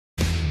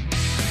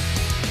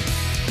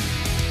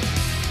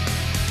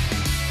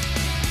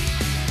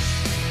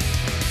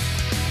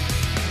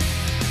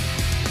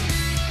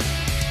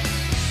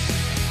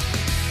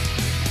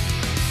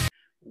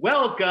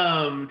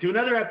Welcome to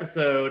another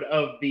episode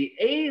of the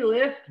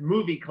A-List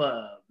Movie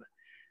Club.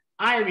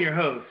 I am your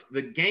host,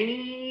 the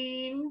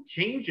game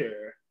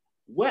changer,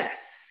 Wes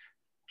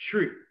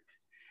Truth.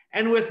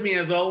 And with me,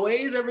 as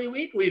always, every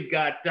week, we've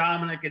got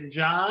Dominic and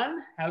John.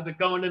 How's it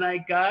going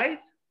tonight, guys?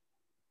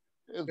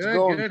 It's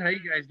good. How you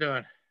guys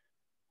doing?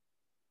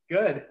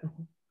 Good.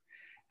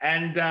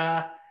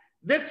 And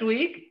this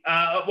week,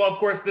 of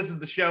course, this is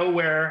the show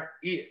where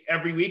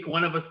every week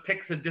one of us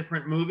picks a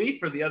different movie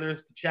for the others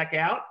to check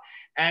out.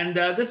 And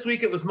this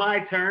week it was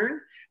my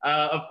turn.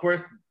 Of course,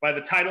 by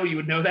the title, you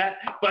would know that.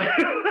 But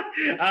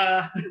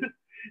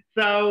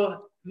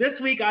so this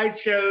week I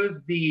chose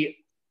the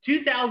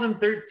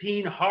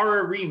 2013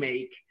 horror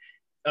remake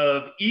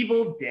of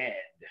Evil Dead.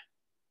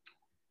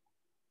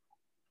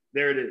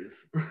 There it is.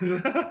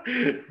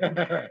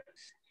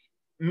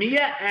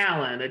 Mia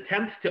Allen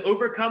attempts to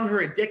overcome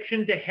her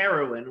addiction to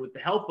heroin with the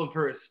help of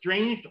her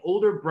estranged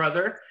older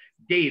brother,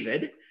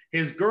 David,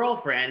 his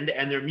girlfriend,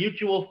 and their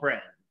mutual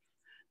friends.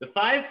 The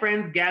five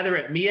friends gather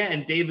at Mia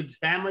and David's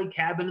family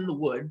cabin in the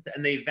woods,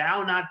 and they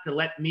vow not to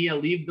let Mia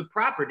leave the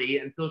property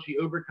until she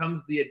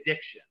overcomes the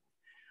addiction.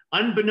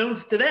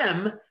 Unbeknownst to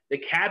them, the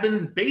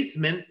cabin's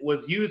basement was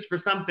used for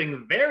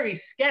something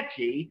very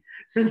sketchy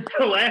since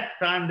the last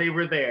time they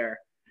were there.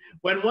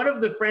 When one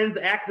of the friends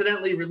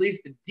accidentally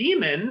released a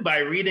demon by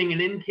reading an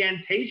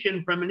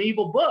incantation from an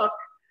evil book,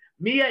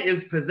 Mia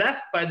is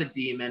possessed by the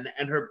demon,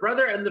 and her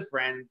brother and the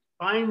friends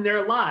find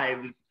their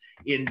lives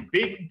in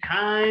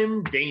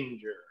big-time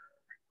danger.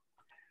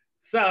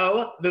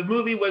 So, the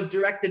movie was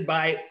directed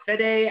by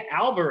Fede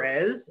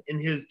Alvarez in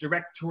his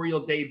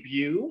directorial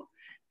debut.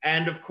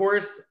 And of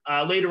course,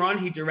 later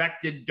on, he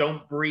directed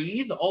Don't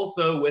Breathe,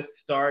 also with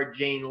star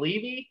Jane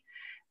Levy.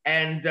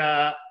 And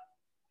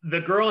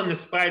The Girl in the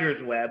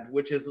Spider's Web,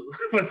 which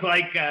was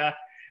like a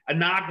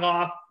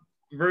knockoff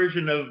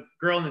version of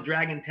Girl in the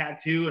Dragon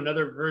Tattoo,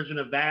 another version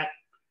of that,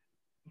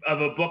 of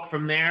a book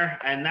from there.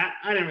 And that,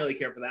 I didn't really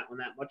care for that one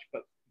that much,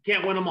 but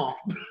can't win them all.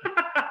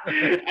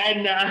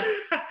 And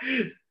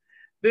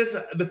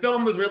the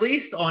film was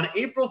released on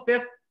April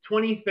 5th,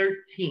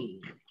 2013.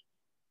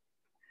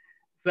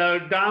 So,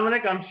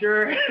 Dominic, I'm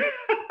sure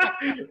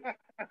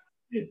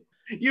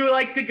you would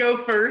like to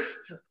go first.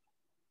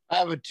 I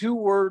have a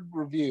 2-word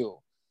review.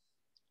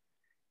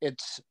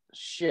 It's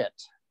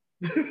shit.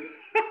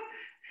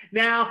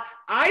 Now,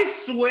 I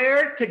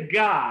swear to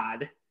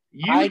God,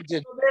 you saw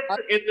this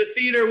in the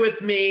theater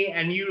with me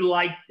and you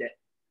liked it.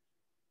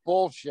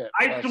 Bullshit.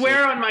 I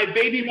swear on my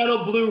Baby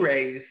Metal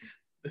Blu-rays.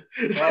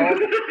 Well,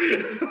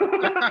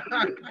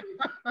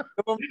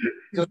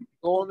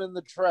 going in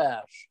the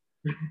trash.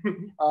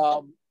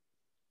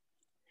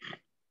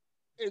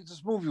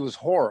 This movie was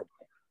horrible.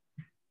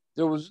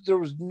 There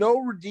was no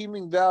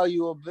redeeming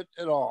value of it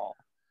at all.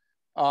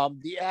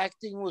 The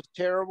acting was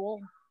terrible.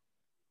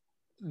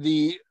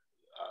 It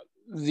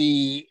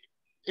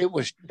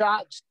was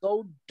shot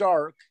so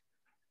dark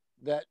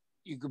that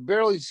you could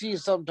barely see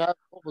sometimes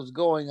what was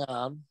going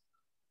on.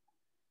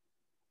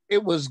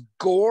 It was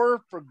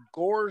gore for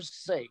gore's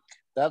sake.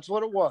 That's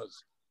what it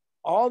was.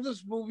 All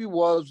this movie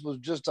was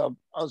just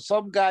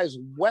some guy's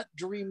wet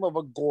dream of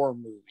a gore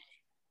movie.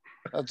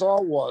 That's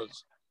all it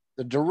was.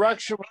 The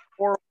direction was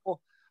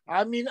horrible.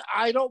 I mean,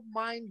 I don't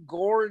mind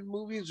gore in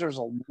movies. There's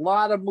a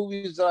lot of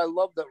movies that I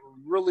love that were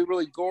really,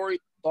 really gory.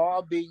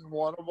 Saw being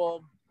one of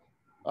them.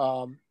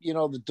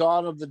 The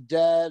Dawn of the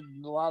Dead,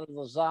 and a lot of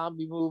the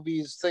zombie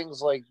movies,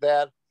 things like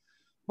that.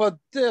 But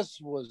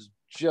this was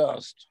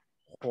just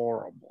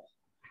horrible.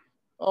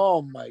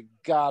 Oh my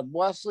God,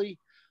 Wesley,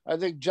 I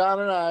think John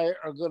and I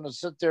are going to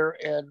sit there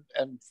and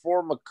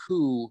form a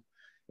coup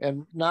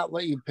and not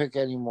let you pick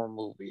any more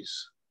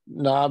movies.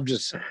 No, I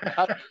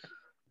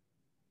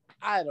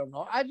don't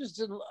know. I just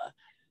didn't,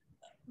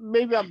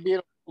 maybe I'm being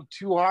a little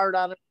too hard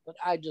on it, but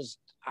I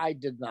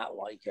did not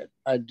like it.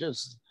 I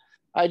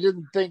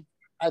didn't think,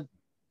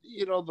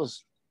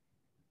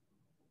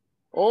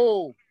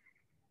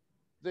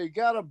 they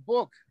got a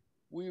book.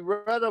 We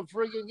read a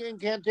frigging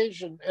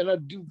incantation and a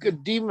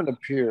demon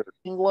appeared.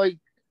 Like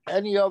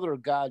any other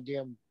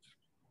goddamn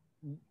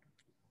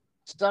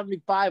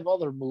 75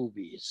 other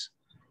movies.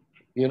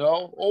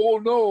 Oh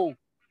no,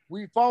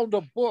 we found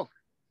a book.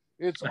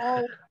 It's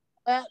all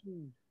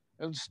Latin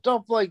and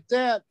stuff like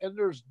that. And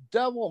there's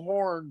devil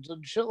horns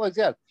and shit like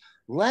that.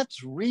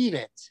 Let's read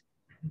it.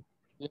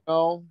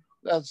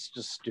 That's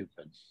just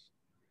stupid.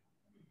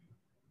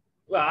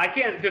 Well, I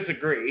can't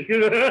disagree.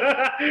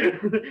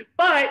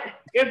 But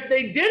if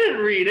they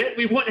didn't read it,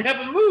 we wouldn't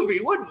have a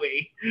movie, would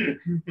we?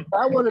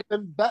 That would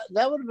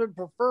have been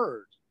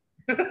preferred.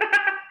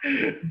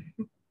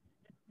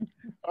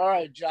 All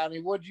right, Johnny,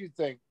 what'd you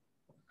think?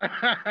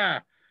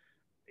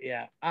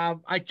 Yeah.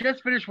 I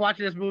just finished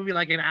watching this movie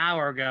like an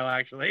hour ago,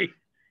 actually.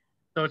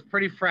 So it's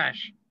pretty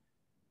fresh.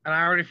 And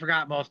I already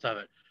forgot most of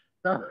it.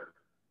 So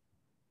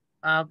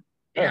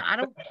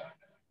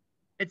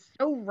it's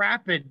so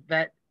rapid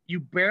that you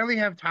barely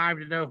have time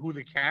to know who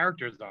the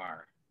characters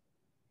are.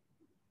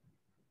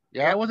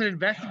 Yeah, I wasn't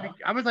invested.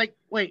 I was like,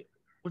 wait,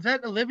 was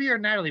that Olivia or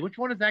Natalie? Which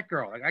one is that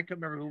girl? Like, I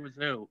couldn't remember who was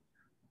who.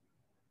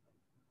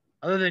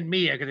 other than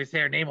Mia, because they say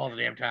her name all the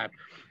damn time.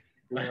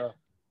 Yeah.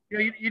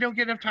 You don't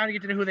get enough time to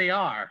get to know who they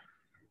are.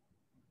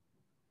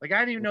 Like, I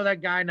didn't even know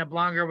that guy and that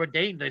blonde girl were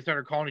dating. They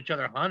started calling each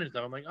other hun and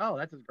stuff. I'm like, oh,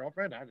 that's his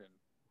girlfriend? I didn't.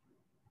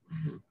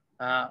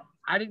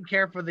 I didn't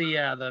care for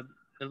the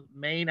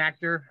main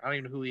actor. I don't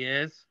even know who he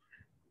is.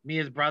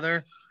 Mia's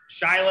brother.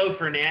 Shiloh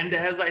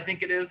Fernandez, I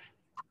think it is.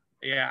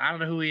 Yeah, I don't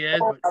know who he is.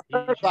 Oh,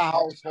 But there's a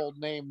household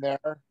name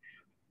there.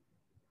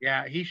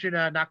 Yeah, he should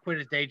not quit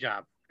his day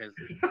job because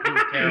he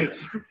was terrible.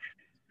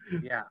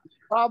 Yeah.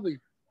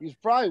 He's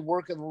probably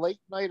working late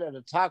night at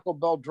a Taco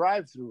Bell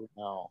drive-thru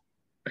now.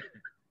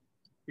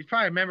 He's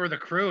probably a member of the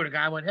crew, and a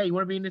guy went, hey, you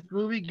want to be in this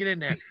movie? Get in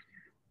there.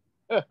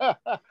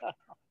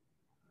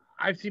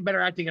 I've seen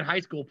better acting in high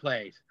school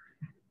plays.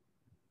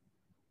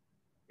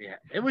 Yeah,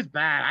 it was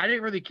bad. I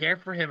didn't really care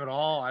for him at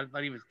all. I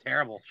thought he was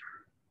terrible.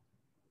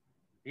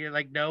 He had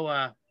like no,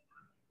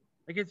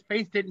 like his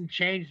face didn't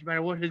change no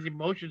matter what his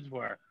emotions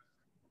were.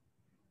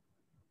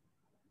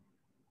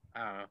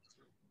 I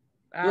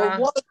don't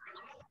know.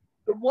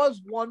 There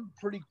was one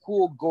pretty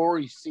cool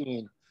gory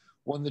scene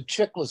when the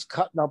chick was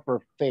cutting up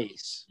her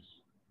face.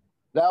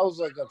 That was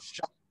like a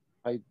shock,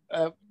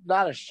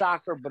 not a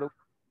shocker, but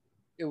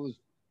it was.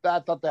 I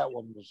thought that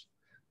one was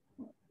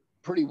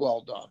pretty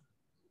well done.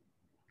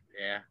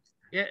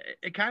 Yeah,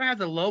 it kind of has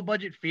a low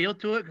budget feel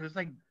to it because it's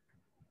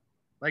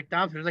like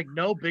Dom said, there's like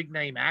no big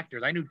name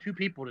actors. I knew two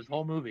people this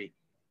whole movie.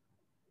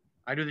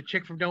 I knew the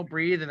chick from Don't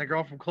Breathe and the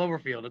girl from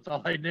Cloverfield. That's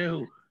all I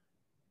knew.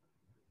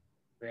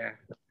 Yeah.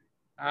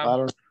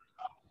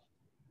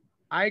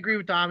 I agree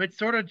with Dom. It's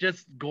sort of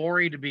just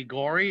gory to be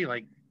gory.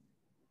 Like,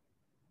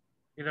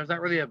 it's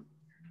not really a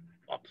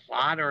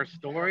plot or a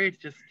story. It's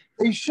just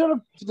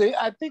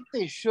I think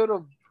they should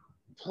have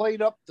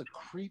played up the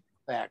creepy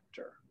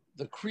factor.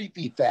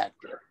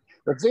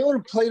 If they would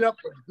have played up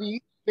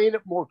made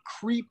it more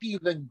creepy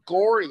than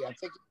gory, I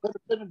think it could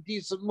have been a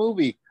decent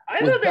movie. I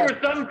thought there was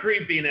some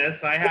creepiness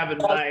I have in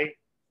my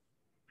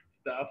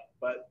stuff,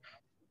 but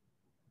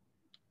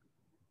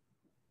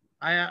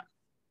I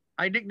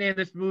nicknamed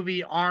this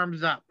movie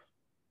Arms Up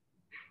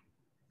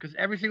because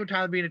every single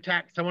time they're being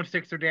attacked, someone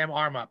sticks their damn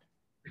arm up.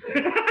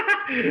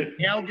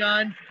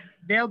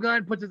 Nail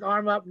gun puts his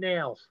arm up,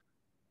 nails.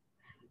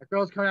 A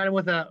girl's coming at him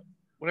with a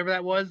whatever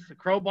that was, a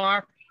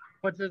crowbar,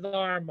 puts his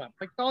arm up.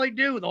 Like, that's all they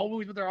do. The whole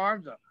movie's with their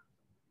arms up.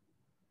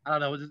 I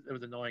don't know. It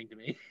was annoying to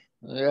me.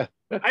 Yeah.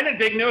 I didn't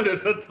take notice.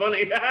 That's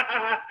funny.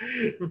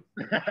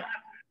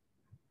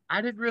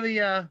 I didn't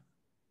really, I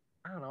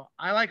don't know.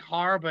 I like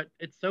horror, but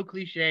it's so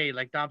cliche.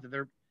 Like Dom said,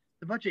 they're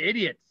a bunch of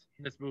idiots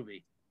in this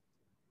movie.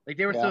 Like,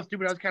 they were so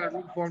stupid, I was kind of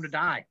rooting for them to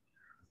die.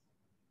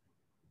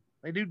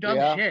 They do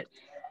dumb shit.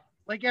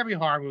 Like every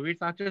horror movie. It's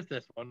not just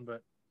this one,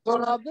 but. So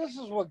now this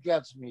is what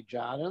gets me,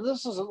 John, and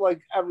this isn't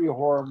like every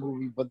horror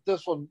movie, but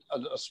this one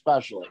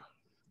especially.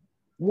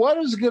 What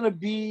is going to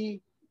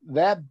be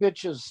that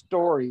bitch's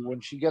story when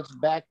she gets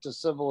back to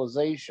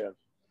civilization?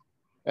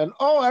 And,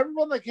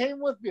 everyone that came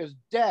with me is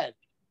dead.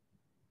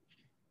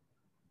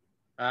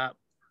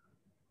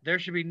 There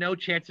should be no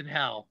chance in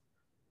hell.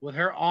 With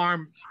her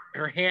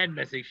hand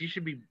missing, she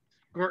should be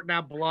squirting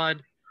out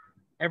blood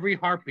every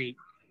heartbeat.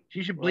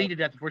 She should bleed to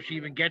death before she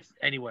even gets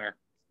anywhere.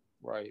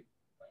 Right.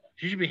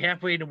 She should be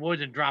halfway in the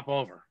woods and drop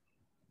over.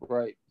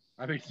 Right.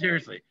 I mean,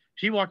 seriously.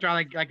 She walked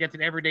around like it's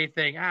an everyday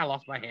thing. I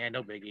lost my hand.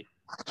 No biggie.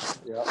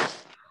 Yeah.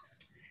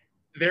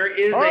 There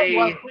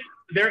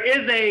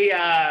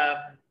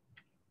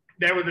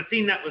was a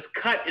scene that was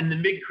cut in the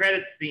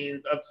mid-credit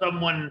scenes of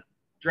someone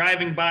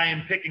driving by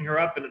and picking her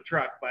up in a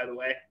truck, by the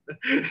way.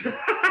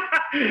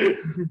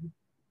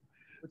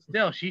 But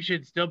still, she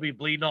should still be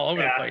bleeding all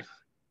over the place.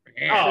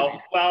 Oh,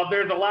 well,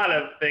 there's a lot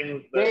of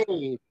things that...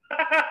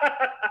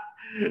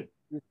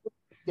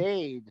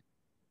 Dade.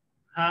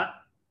 Huh?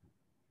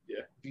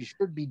 Yeah. You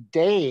should be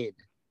dead.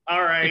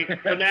 All right.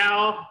 So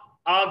now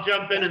I'll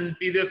jump in and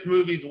be this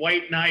movie's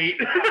White Knight.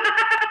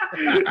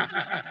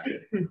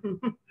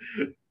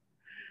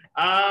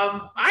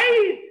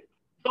 I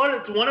thought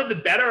it's one of the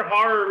better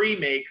horror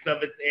remakes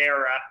of its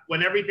era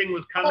when everything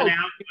was coming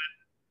out.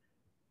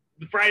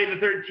 The Friday the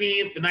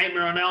 13th, The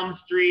Nightmare on Elm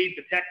Street,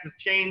 The Texas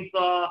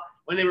Chainsaw,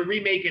 when they were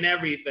remaking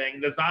everything,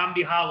 the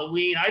Zombie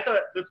Halloween. I thought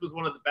this was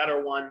one of the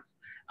better ones.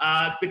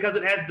 Because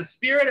it has the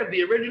spirit of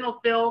the original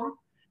film,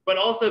 but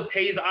also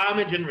pays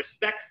homage and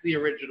respects the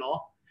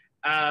original,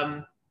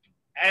 and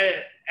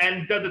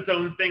does its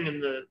own thing in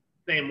the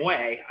same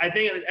way. I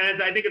think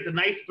it's a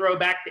nice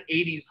throwback to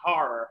 80s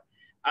horror.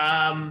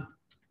 I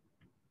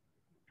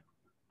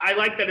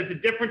like that it's a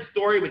different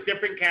story with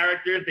different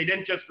characters. They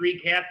didn't just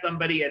recast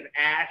somebody as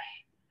Ash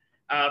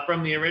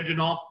from the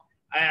original,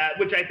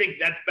 which I think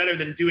that's better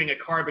than doing a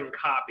carbon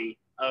copy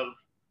of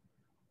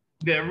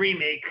the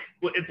remake.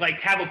 It's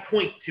like have a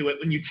point to it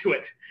when you do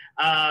it.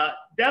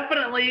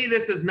 Definitely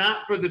this is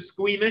not for the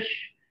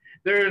squeamish.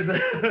 There's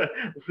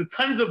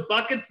tons of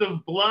buckets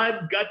of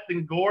blood, guts,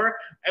 and gore,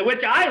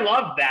 which I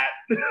love that.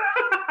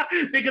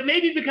 because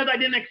I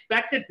didn't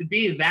expect it to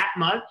be that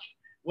much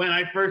when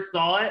I first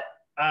saw it.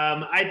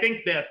 I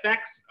think the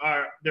effects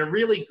they're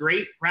really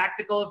great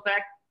practical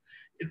effects.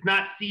 It's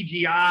not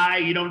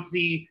CGI. You don't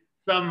see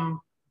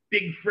some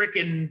big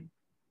frickin'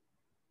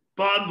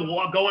 bug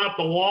going up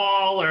the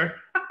wall or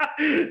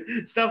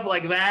stuff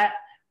like that.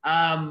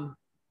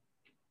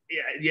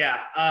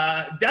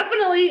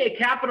 Definitely it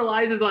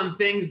capitalizes on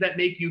things that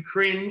make you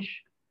cringe,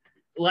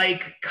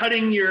 like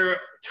cutting your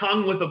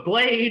tongue with a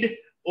blade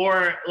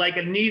or like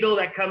a needle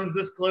that comes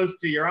this close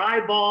to your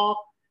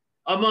eyeball,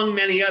 among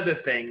many other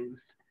things.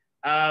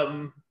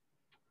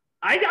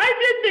 I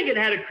did think it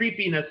had a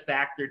creepiness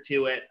factor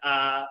to it,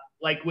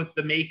 like with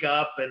the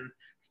makeup and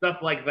stuff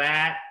like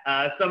that.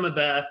 Some of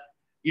the,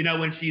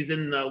 when she's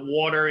in the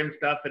water and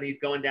stuff and he's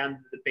going down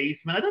to the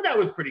basement. I thought that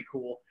was pretty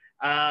cool.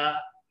 I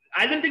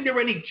didn't think there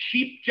were any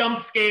cheap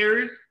jump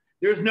scares.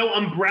 There's no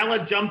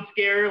umbrella jump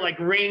scare like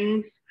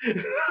Rings,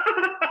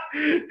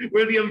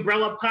 where the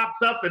umbrella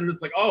pops up and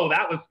it's like, oh,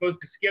 that was supposed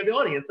to scare the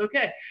audience.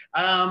 Okay.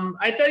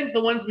 I think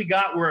the ones we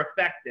got were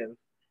effective.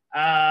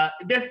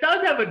 This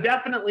does have a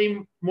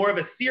definitely more of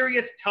a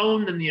serious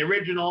tone than the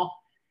original.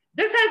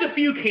 This has a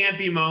few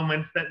campy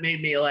moments that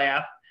made me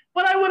laugh,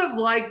 but I would have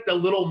liked a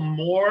little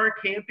more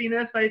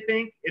campiness, I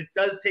think. It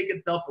does take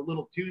itself a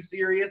little too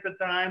serious at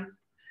times.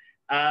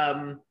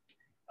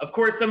 Of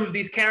course, some of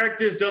these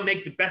characters don't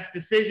make the best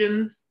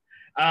decisions,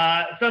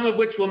 some of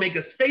which will make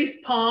us face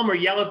palm or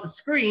yell at the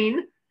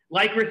screen,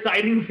 like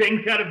reciting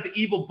things out of the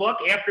evil book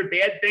after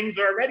bad things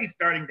are already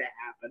starting to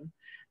happen.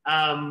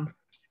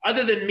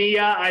 Other than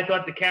Mia, I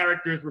thought the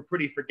characters were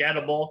pretty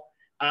forgettable.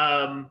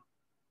 The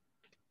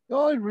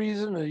only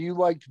reason that you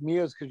liked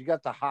Mia is because you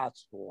got the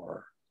hots for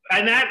her.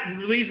 And that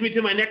leads me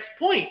to my next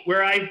point,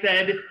 where I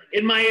said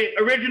in my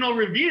original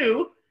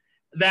review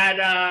that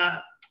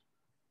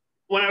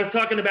when I was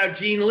talking about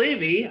Jean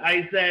Levy,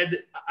 I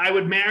said I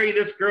would marry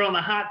this girl in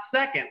a hot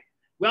second.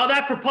 Well,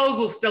 that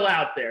proposal's still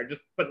out there.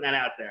 Just putting that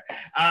out there.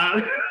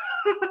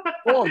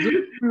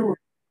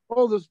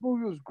 This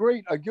movie was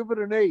great. I give it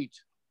an 8.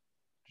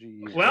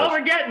 Jesus. Well,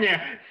 we're getting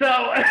there. So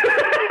I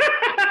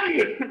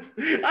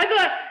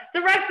thought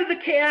the rest of the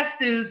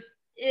cast is,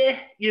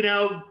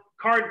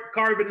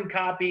 carbon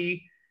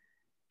copy,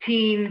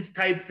 teens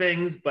type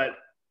things, but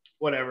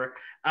whatever.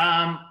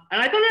 And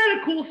I thought it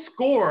had a cool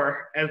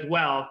score as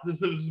well. This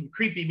was some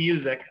creepy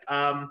music.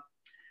 I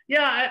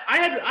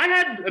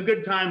had a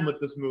good time with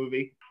this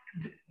movie.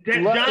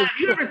 John, have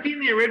you ever seen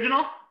the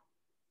original?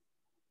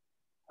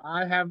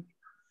 I have.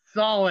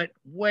 Saw it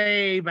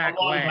way back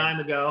a long time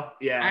ago.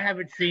 Yeah, I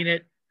haven't seen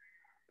it.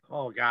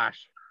 Oh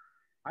gosh,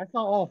 I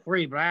saw all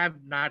 3, but I have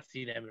not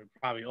seen them in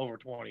probably over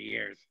 20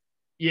 years.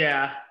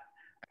 Yeah,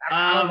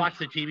 I don't watch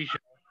the TV show.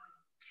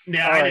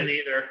 Yeah, I didn't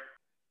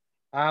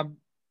either.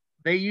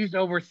 They used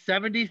over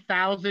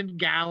 70,000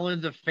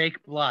 gallons of fake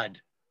blood.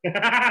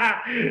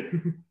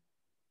 The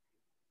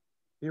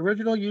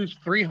original used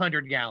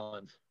 300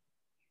 gallons.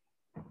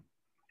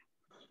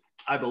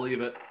 I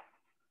believe it.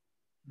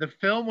 The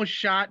film was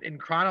shot in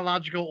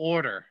chronological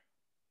order.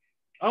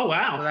 Oh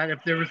wow! So that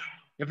if there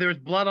was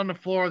blood on the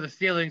floor or the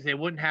ceilings, they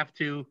wouldn't have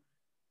to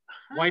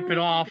wipe it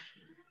off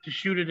to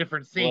shoot a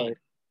different scene. Right.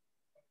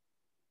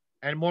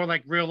 And more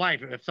like real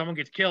life. If someone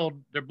gets killed,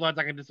 their blood's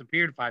not going to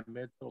disappear in 5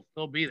 minutes. It'll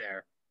still be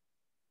there.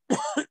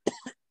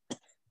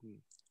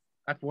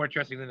 That's more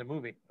interesting than the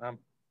movie.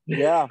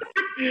 Yeah.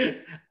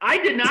 I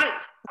did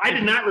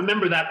not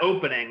remember that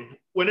opening.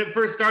 When it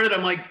first started,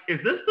 I'm like, is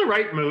this the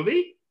right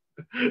movie?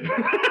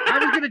 I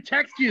was going to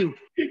text you.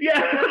 Yeah.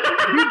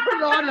 You put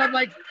it on and I'm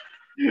like,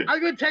 I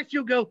was going to text you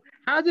and go,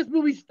 how does this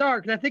movie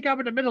start? Because I think I'm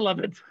in the middle of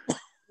it.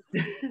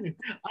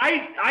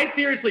 I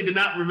seriously did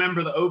not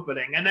remember the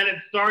opening. And then it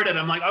started.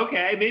 I'm like,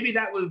 okay, maybe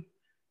that was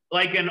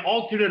like an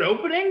alternate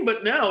opening,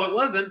 but no, it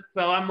wasn't.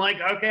 So I'm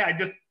like, okay, I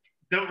just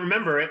don't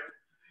remember it.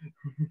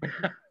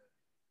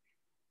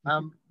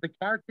 The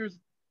characters'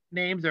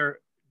 names are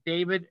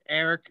David,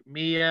 Eric,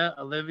 Mia,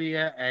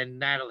 Olivia, and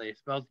Natalie.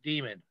 Spells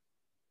demon.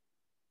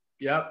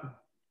 Yep.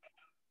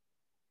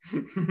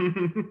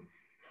 It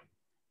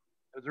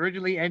was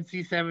originally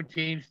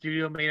NC-17.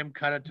 Studio made them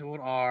cut it to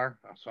an R.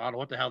 So I don't know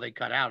what the hell they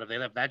cut out if they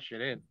left that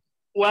shit in.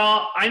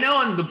 Well, I know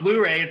on the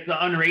Blu-ray it's the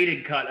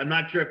unrated cut. I'm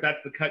not sure if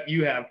that's the cut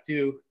you have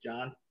too,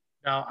 John.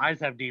 No, I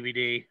just have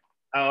DVD.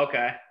 Oh,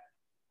 okay.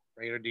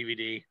 Regular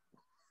DVD.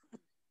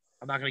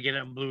 I'm not going to get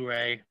it on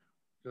Blu-ray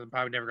because I'm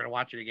probably never going to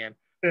watch it again.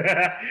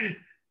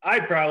 I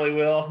probably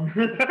will.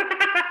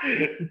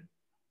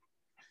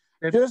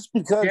 Just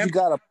because you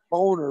got a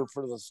boner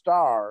for the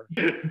star.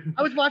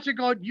 I was watching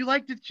going, you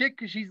like this chick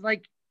because she's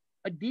like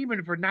a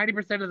demon for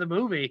 90% of the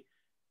movie.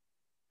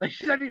 Like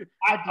she's not even,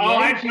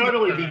 I'd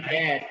totally be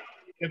bad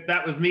if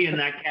that was me in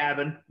that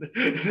cabin.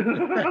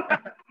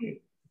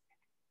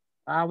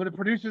 When the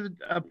producers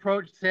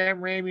approached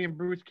Sam Raimi and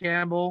Bruce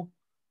Campbell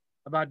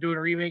about doing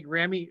a remake,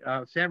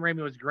 Sam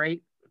Raimi was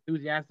great,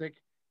 enthusiastic.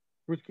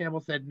 Bruce Campbell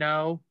said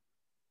no.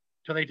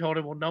 So they told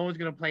him, well, no one's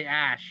going to play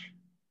Ash.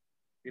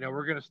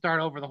 We're going to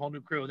start over the whole new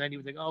crew. And then he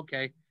was like, oh,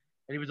 okay. And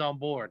he was on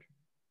board.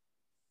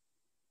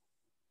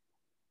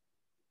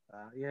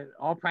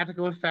 All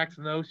practical effects,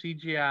 no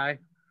CGI.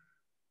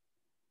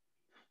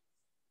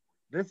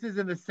 This is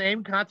in the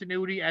same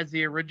continuity as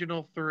the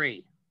original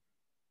 3.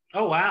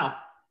 Oh, wow.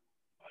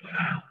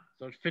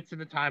 So it fits in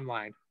the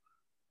timeline.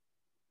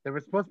 There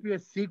was supposed to be a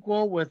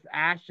sequel with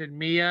Ash and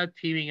Mia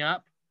teaming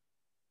up,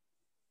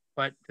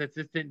 but since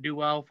this didn't do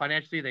well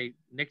financially, they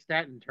nixed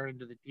that and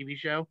turned it into the TV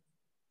show,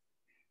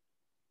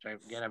 which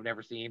again I've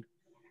never seen.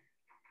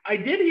 I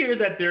did hear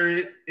that there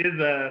is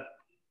a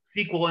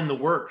sequel in the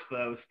works,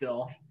 though,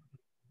 still.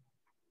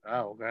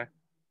 Oh, okay.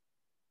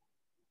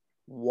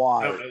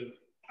 Why?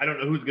 I don't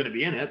know who's going to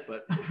be in it,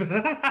 but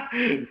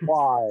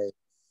Why?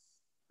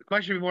 The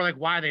question would be more like,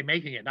 why are they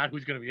making it, not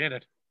who's going to be in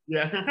it.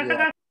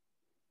 Yeah.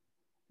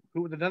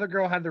 Who another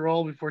girl had the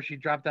role before she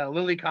dropped out?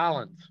 Lily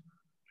Collins.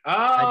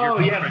 Oh,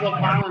 yeah, Phil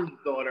Collins'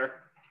 daughter.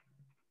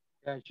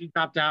 Yeah, she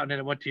dropped out and then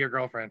it went to your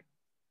girlfriend.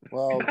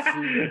 Well,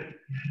 she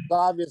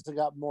obviously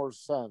got more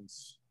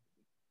sense.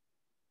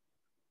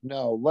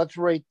 No, let's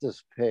rate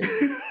this pig.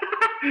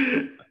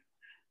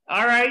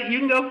 All right, you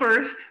can go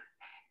first.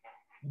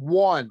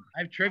 1. I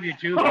have trivia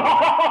too.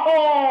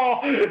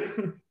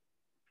 Oh!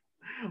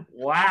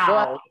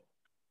 Wow.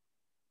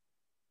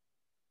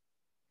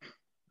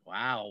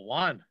 Wow,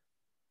 1.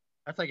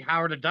 That's like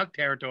Howard the Duck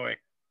territory.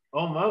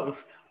 Almost.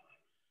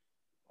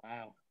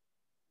 Wow.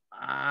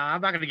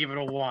 I'm not going to give it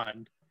a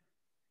 1,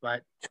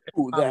 but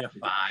Ooh, probably a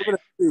 5.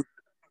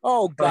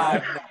 Oh,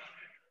 God.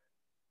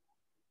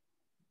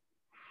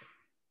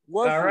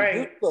 All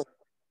right.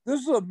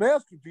 This is a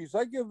masterpiece.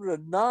 I give it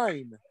a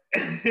 9.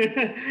 Not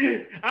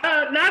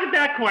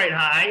that quite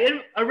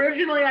high.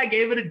 Originally, I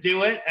gave it a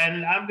do it,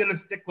 and I'm going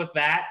to stick with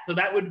that. So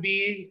that would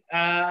be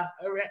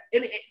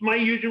my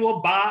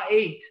usual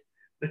 8.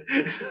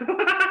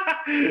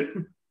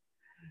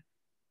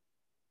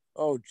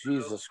 Oh,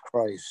 Jesus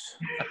Christ.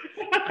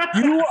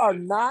 You are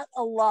not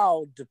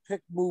allowed to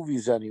pick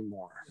movies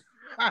anymore.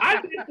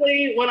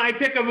 Obviously, when I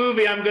pick a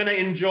movie, I'm going to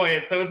enjoy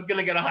it. So it's going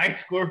to get a high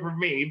score for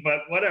me, but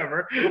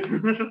whatever.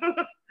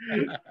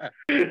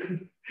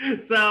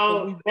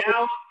 So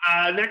now,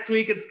 next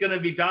week, it's going to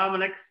be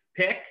Dominic's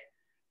pick.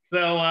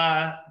 So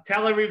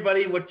tell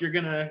everybody what you're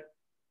going to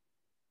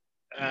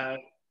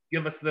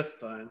give us this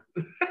time.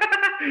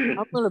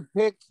 I'm going to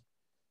pick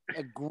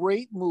a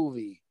great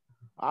movie.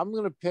 I'm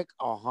going to pick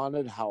A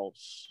Haunted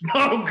House.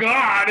 Oh,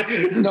 God.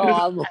 No,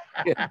 I'm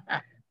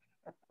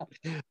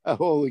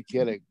only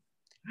kidding.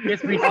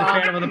 Kiss me,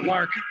 Phantom of the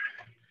Park.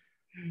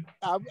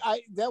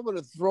 That would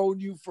have thrown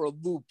you for a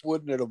loop,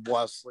 wouldn't it, of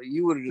Wesley?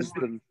 You would have just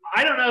been...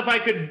 I don't know if I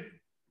could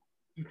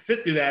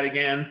sit through that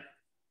again.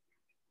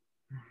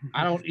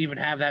 I don't even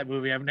have that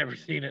movie. I've never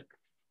seen it.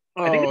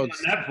 I think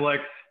it's on Netflix.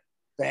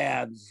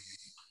 Bad.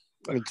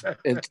 It's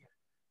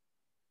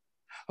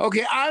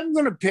okay. I'm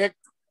gonna pick.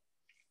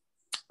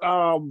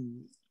 I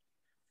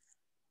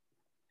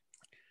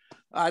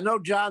know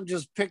John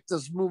just picked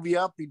this movie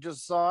up. He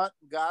just saw it,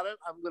 got it.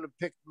 I'm gonna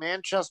pick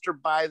Manchester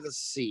by the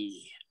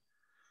Sea.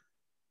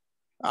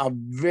 A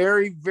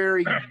very,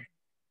 very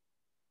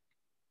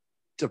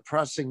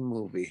depressing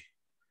movie.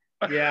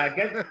 Yeah,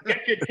 get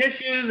your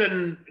tissues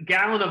and a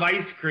gallon of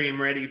ice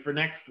cream ready for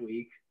next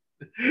week.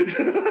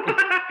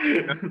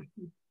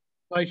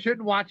 I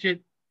shouldn't watch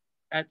it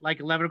at like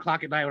 11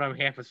 o'clock at night when I'm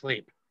half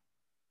asleep.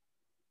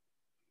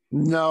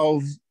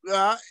 No. It's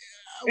not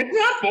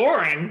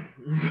boring.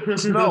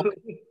 It's not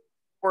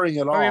boring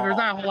at all. I mean, there's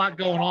not a whole lot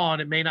going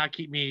on. It may not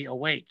keep me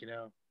awake, you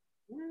know.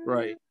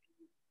 Right.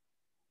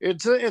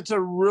 It's a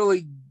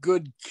really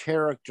good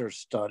character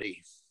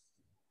study.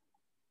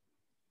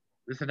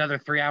 This is another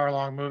 3-hour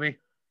long movie?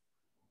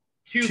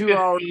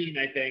 2:15,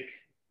 I think.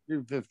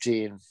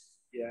 2:15.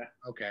 Yeah.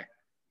 Okay.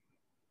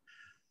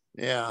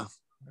 Yeah.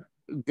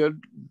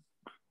 Good,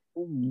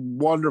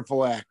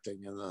 wonderful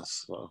acting in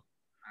this. So.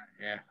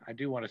 Yeah, I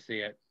do want to see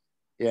it.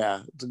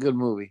 Yeah, it's a good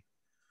movie.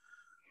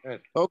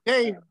 Good.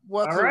 Okay,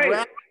 what's all right?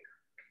 Wrap?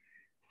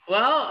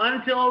 Well,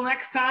 until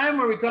next time,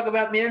 where we talk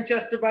about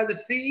Manchester by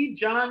the Sea.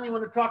 John, you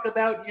want to talk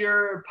about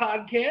your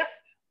podcast?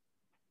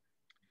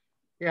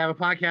 Yeah, I have a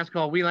podcast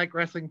called We Like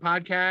Wrestling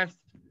Podcast.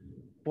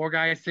 4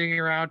 guys sitting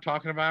around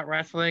talking about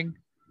wrestling.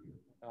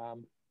 I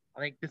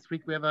think this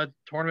week we have a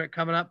tournament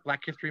coming up,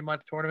 Black History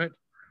Month tournament.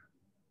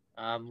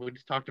 We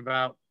just talked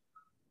about,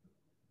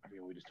 I don't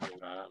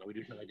know, we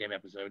do like damn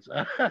episodes.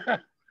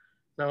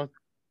 So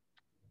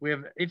we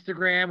have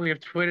Instagram, we have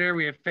Twitter,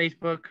 we have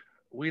Facebook.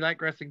 We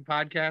Like Wrestling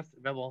Podcast,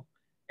 available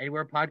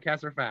anywhere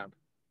podcasts are found.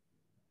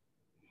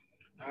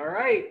 All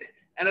right.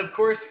 And of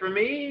course, for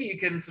me, you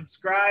can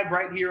subscribe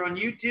right here on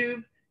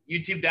YouTube,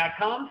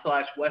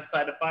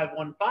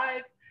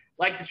 youtube.com/westside515.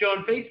 Like the show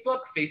on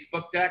Facebook,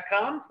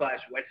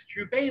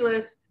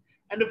 facebook.com/WestTrueBaylist.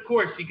 And of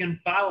course, you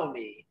can follow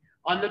me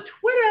on the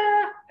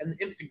Twitter and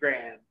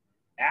Instagram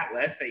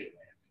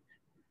 @WestBaylist.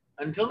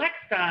 Until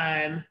next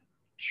time,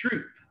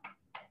 truth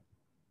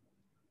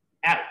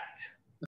out.